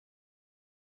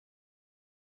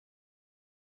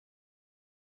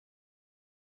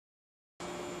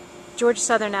Georgia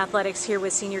Southern Athletics here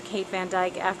with senior Kate Van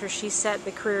Dyke after she set the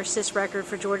career assist record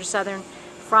for Georgia Southern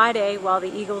Friday while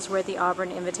the Eagles were at the Auburn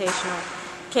Invitational.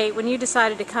 Kate, when you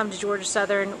decided to come to Georgia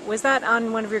Southern, was that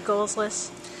on one of your goals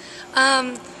lists?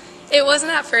 It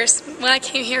wasn't at first. When I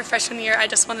came here freshman year, I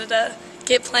just wanted to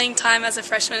get playing time as a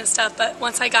freshman and stuff, but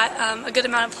once I got a good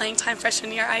amount of playing time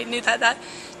freshman year, I knew that that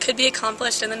could be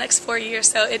accomplished in the next 4 years,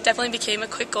 so it definitely became a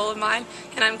quick goal of mine,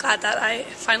 and I'm glad that I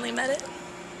finally met it.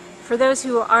 For those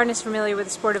who aren't as familiar with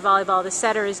the sport of volleyball, the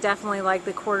setter is definitely like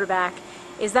the quarterback.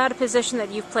 Is that a position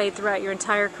that you've played throughout your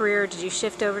entire career? Did you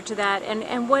shift over to that?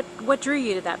 And what drew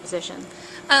you to that position?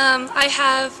 I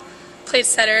have played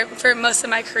setter for most of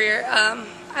my career.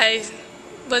 I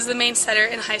was the main setter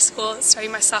in high school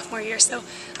starting my sophomore year, so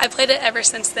I played it ever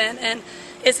since then, and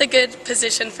it's a good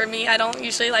position for me. I don't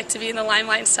usually like to be in the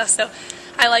limelight and stuff, so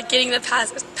I like getting the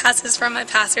passes from my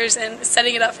passers and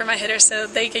setting it up for my hitters so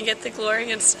they can get the glory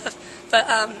and stuff. But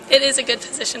it is a good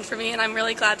position for me, and I'm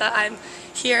really glad that I'm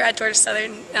here at Georgia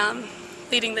Southern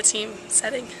leading the team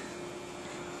setting.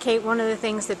 Kate, one of the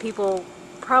things that people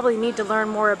probably need to learn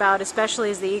more about, especially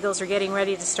as the Eagles are getting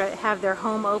ready to have their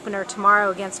home opener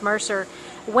tomorrow against Mercer,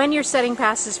 when you're setting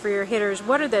passes for your hitters,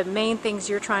 what are the main things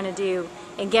you're trying to do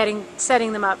in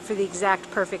setting them up for the exact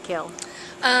perfect kill?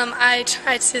 I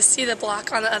try to see the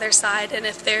block on the other side, and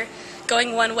if they're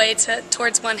going one way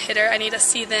towards one hitter, I need to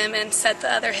see them and set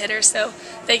the other hitter so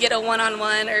they get a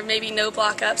one-on-one or maybe no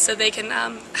block up so they can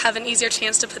have an easier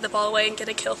chance to put the ball away and get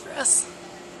a kill for us.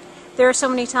 There are so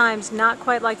many times, not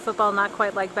quite like football, not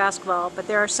quite like basketball, but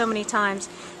there are so many times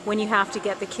when you have to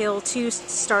get the kill to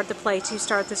start the play, to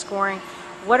start the scoring.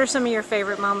 What are some of your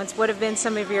favorite moments? What have been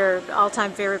some of your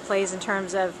all-time favorite plays in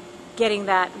terms of getting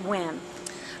that win?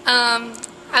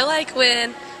 I like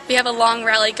when we have a long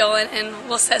rally going and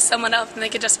we'll set someone up and they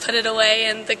can just put it away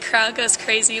and the crowd goes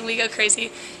crazy and we go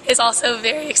crazy. It's also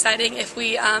very exciting if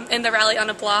we end the rally on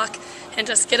a block and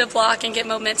just get a block and get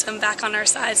momentum back on our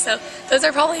side. So those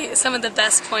are probably some of the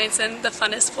best points and the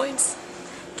funnest points.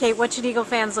 Kate, what should Eagle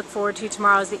fans look forward to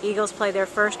tomorrow as the Eagles play their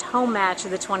first home match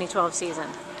of the 2012 season?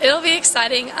 It'll be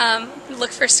exciting.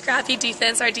 Look for scrappy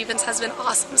defense. Our defense has been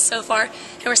awesome so far,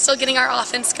 and we're still getting our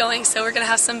offense going, so we're going to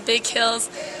have some big kills.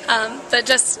 But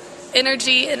just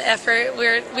energy and effort.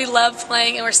 We love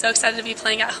playing, and we're so excited to be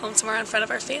playing at home tomorrow in front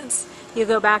of our fans. You'll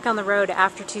go back on the road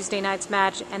after Tuesday night's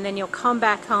match, and then you'll come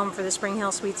back home for the Spring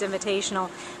Hill Suites Invitational.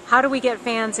 How do we get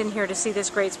fans in here to see this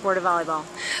great sport of volleyball?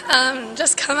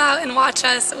 Just come out and watch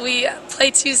us. We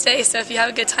play Tuesday, so if you have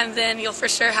a good time then, you'll for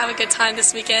sure have a good time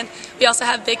this weekend. We also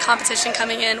have big competition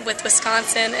coming in with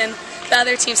Wisconsin and the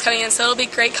other teams coming in, so it'll be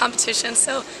great competition,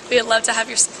 so we would love to have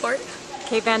your support.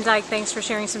 Kate Van Dyke, thanks for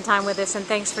sharing some time with us, and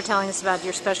thanks for telling us about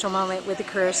your special moment with the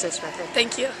career assist record.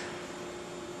 Thank you.